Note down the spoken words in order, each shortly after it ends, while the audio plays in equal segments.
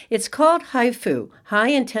It's called HIFU, High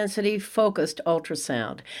Intensity Focused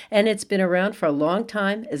Ultrasound, and it's been around for a long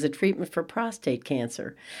time as a treatment for prostate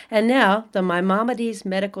cancer. And now, the Maimonides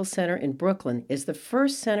Medical Center in Brooklyn is the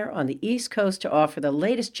first center on the East Coast to offer the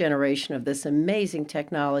latest generation of this amazing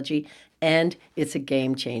technology, and it's a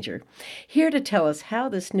game changer. Here to tell us how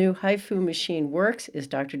this new HIFU machine works is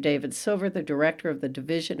Dr. David Silver, the director of the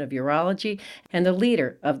Division of Urology and the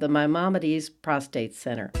leader of the Maimonides Prostate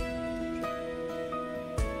Center.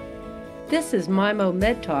 This is MIMO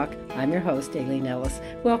Med Talk. I'm your host, Aileen Ellis.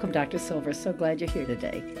 Welcome, Dr. Silver. So glad you're here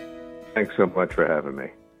today. Thanks so much for having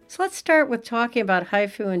me. So let's start with talking about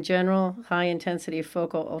HIFU in general, high-intensity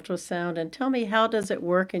focal ultrasound, and tell me, how does it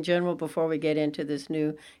work in general before we get into this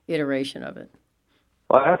new iteration of it?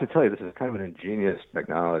 Well, I have to tell you, this is kind of an ingenious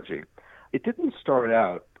technology. It didn't start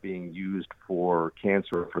out being used for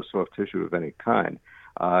cancer or for soft tissue of any kind.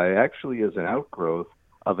 It actually is an outgrowth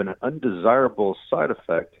of an undesirable side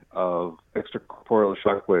effect of extracorporeal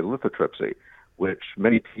shockwave lithotripsy, which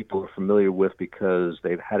many people are familiar with because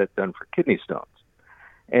they've had it done for kidney stones.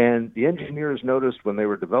 And the engineers noticed when they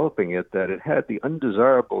were developing it that it had the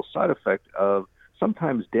undesirable side effect of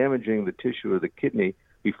sometimes damaging the tissue of the kidney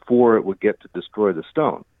before it would get to destroy the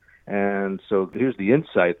stone. And so here's the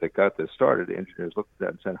insight that got this started. The engineers looked at that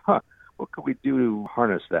and said, what could we do to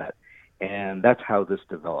harness that? And that's how this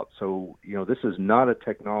developed. So, this is not a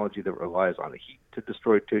technology that relies on heat to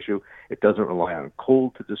destroy tissue. It doesn't rely on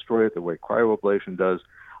cold to destroy it the way cryoablation does.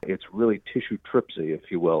 It's really tissue tripsy,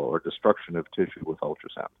 if you will, or destruction of tissue with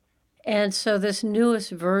ultrasound. And so this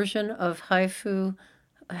newest version of HIFU,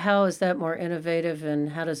 how is that more innovative,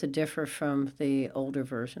 and how does it differ from the older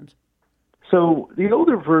versions? So the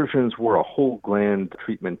older versions were a whole gland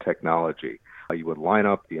treatment technology. You would line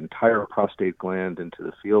up the entire prostate gland into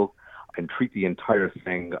the field and treat the entire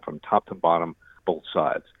thing from top to bottom, both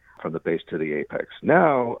sides, from the base to the apex.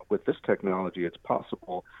 Now, with this technology, it's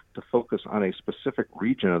possible to focus on a specific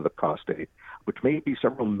region of the prostate, which may be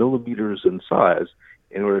several millimeters in size,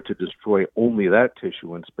 in order to destroy only that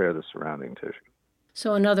tissue and spare the surrounding tissue.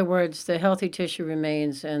 So in other words, the healthy tissue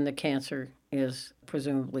remains and the cancer is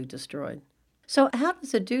presumably destroyed. So how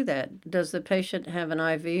does it do that? Does the patient have an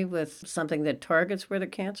IV with something that targets where the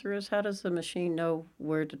cancer is? How does the machine know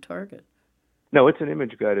where to target? No, it's an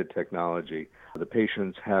image-guided technology. The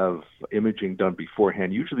patients have imaging done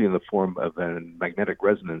beforehand, usually in the form of a magnetic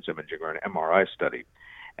resonance imaging or an MRI study.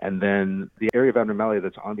 And then the area of abnormality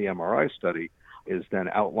that's on the MRI study is then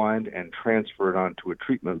outlined and transferred onto a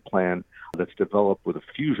treatment plan that's developed with a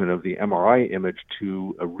fusion of the MRI image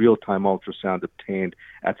to a real-time ultrasound obtained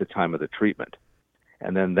at the time of the treatment.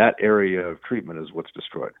 And then that area of treatment is what's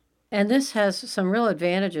destroyed. And this has some real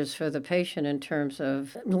advantages for the patient in terms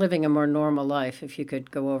of living a more normal life, if you could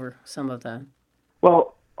go over some of that.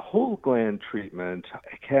 Well, whole gland treatment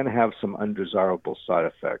can have some undesirable side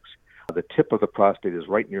effects. The tip of the prostate is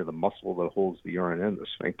right near the muscle that holds the urine in, the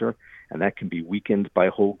sphincter, and that can be weakened by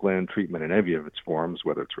whole gland treatment in any of its forms,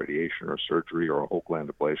 whether it's radiation or surgery or a whole gland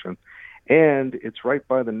ablation. And it's right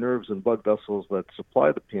by the nerves and blood vessels that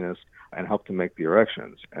supply the penis and help to make the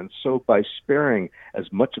erections. And so by sparing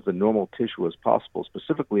as much of the normal tissue as possible,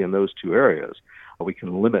 specifically in those two areas, we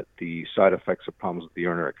can limit the side effects of problems with the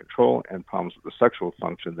urinary control and problems with the sexual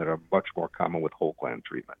function that are much more common with whole gland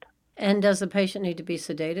treatment. And does the patient need to be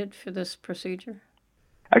sedated for this procedure?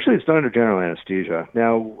 Actually, it's done under general anesthesia.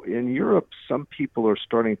 Now, in Europe, some people are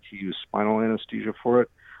starting to use spinal anesthesia for it,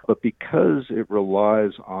 but because it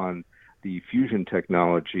relies on the fusion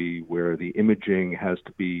technology where the imaging has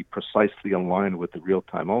to be precisely aligned with the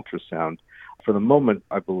real-time ultrasound, for the moment,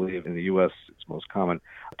 I believe in the U.S. it's most common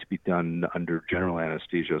to be done under general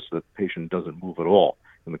anesthesia so that the patient doesn't move at all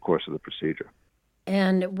in the course of the procedure.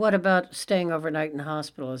 And what about staying overnight in the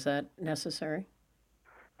hospital? Is that necessary?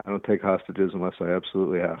 I don't take hostages unless I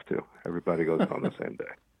absolutely have to. Everybody goes home the same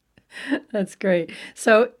day. That's great.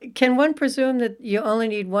 So can one presume that you only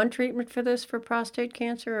need one treatment for this for prostate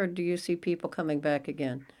cancer, or do you see people coming back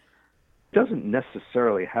again? It doesn't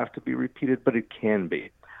necessarily have to be repeated, but it can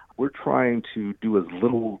be. We're trying to do as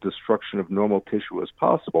little destruction of normal tissue as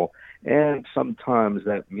possible, and sometimes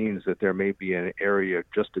that means that there may be an area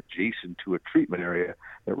just adjacent to a treatment area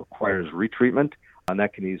that requires retreatment, and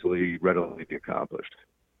that can readily be accomplished.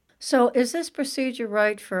 So is this procedure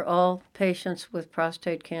right for all patients with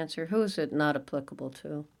prostate cancer? Who is it not applicable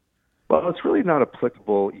to? Well, it's really not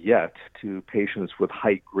applicable yet to patients with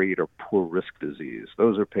high-grade or poor-risk disease.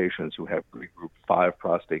 Those are patients who have grade group 5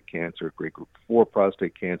 prostate cancer, grade group 4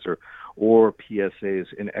 prostate cancer, or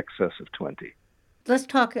PSAs in excess of 20. Let's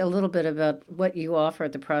talk a little bit about what you offer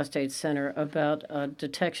at the Prostate Center about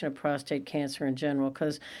detection of prostate cancer in general,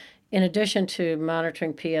 because In addition to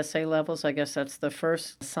monitoring PSA levels, I guess that's the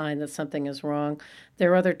first sign that something is wrong.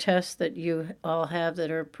 There are other tests that you all have that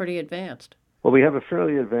are pretty advanced. Well, we have a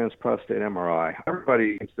fairly advanced prostate MRI.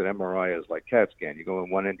 Everybody thinks that MRI is like CAT scan. You go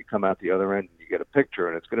in one end, you come out the other end, and you get a picture,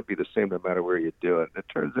 and it's going to be the same no matter where you do it. And it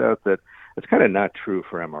turns out that it's kind of not true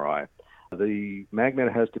for MRI. The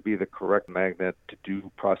magnet has to be the correct magnet to do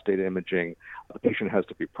prostate imaging. The patient has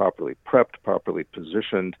to be properly prepped, properly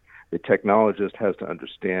positioned. The technologist has to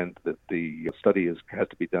understand that the study has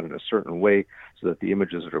to be done in a certain way so that the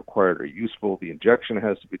images that are required are useful. The injection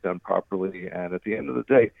has to be done properly. And at the end of the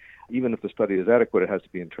day, even if the study is adequate, it has to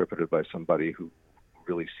be interpreted by somebody who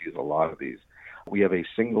really sees a lot of these. We have a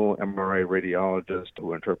single MRI radiologist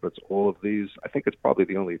who interprets all of these. I think it's probably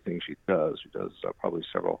the only thing she does. She does probably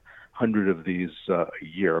several hundred of these a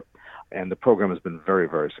year. And the program has been very,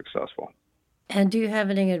 very successful. And do you have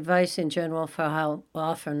any advice in general for how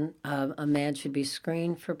often a man should be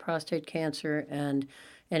screened for prostate cancer and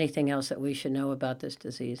anything else that we should know about this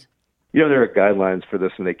disease? There are guidelines for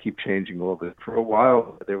this, and they keep changing a little bit. For a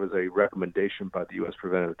while, there was a recommendation by the U.S.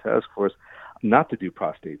 Preventive Task Force not to do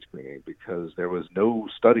prostate screening because there was no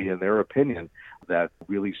study, in their opinion, that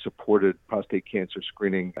really supported prostate cancer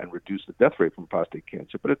screening and reduced the death rate from prostate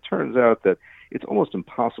cancer. But it turns out that it's almost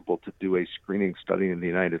impossible to do a screening study in the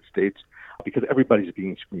United States because everybody's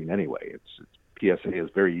being screened anyway. PSA is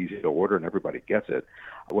very easy to order and everybody gets it.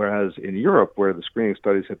 Whereas in Europe, where the screening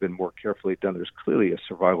studies have been more carefully done, there's clearly a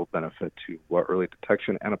survival benefit to early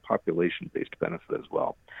detection and a population-based benefit as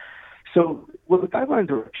well. So, the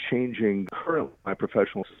guidelines are changing. Currently, my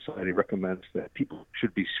professional society recommends that people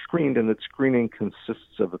should be screened and that screening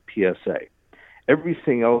consists of a PSA.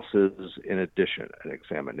 Everything else is in addition, an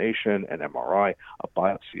examination, an MRI, a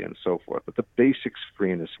biopsy, and so forth. But the basic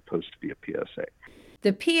screen is supposed to be a PSA.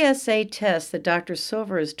 The PSA test that Dr.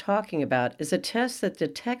 Silver is talking about is a test that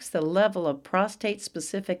detects the level of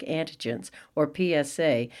prostate-specific antigens, or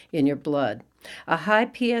PSA, in your blood. A high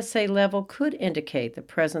PSA level could indicate the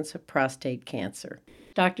presence of prostate cancer.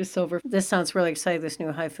 Dr. Silver, this sounds really exciting, this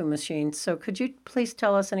new HIFU machine. So could you please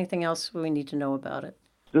tell us anything else we need to know about it?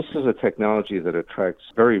 This is a technology that attracts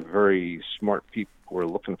very, very smart people who are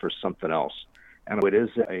looking for something else. And it is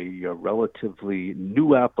a relatively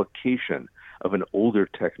new application of an older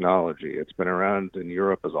technology. It's been around in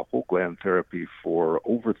Europe as a whole gland therapy for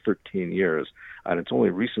over 13 years, and it's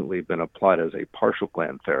only recently been applied as a partial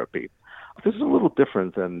gland therapy. This is a little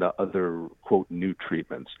different than the other, quote, new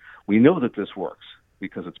treatments. We know that this works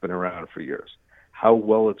because it's been around for years. How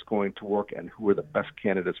well it's going to work and who are the best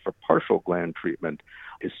candidates for partial gland treatment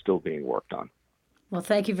is still being worked on. Well,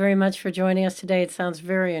 thank you very much for joining us today. It sounds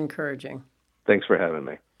very encouraging. Thanks for having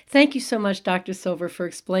me. Thank you so much, Dr. Silver, for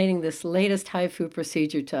explaining this latest HIFU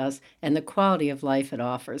procedure to us and the quality of life it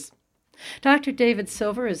offers. Dr. David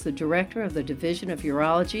Silver is the director of the Division of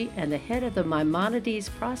Urology and the head of the Maimonides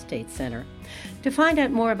Prostate Center. To find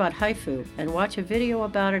out more about HIFU and watch a video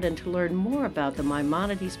about it and to learn more about the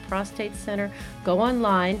Maimonides Prostate Center, go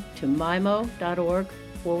online to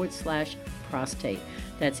maimo.org/prostate.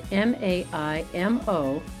 That's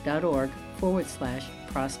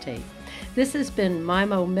maimo.org/prostate. This has been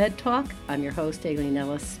MIMO Med Talk. I'm your host, Aileen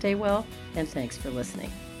Ellis. Stay well, and thanks for listening.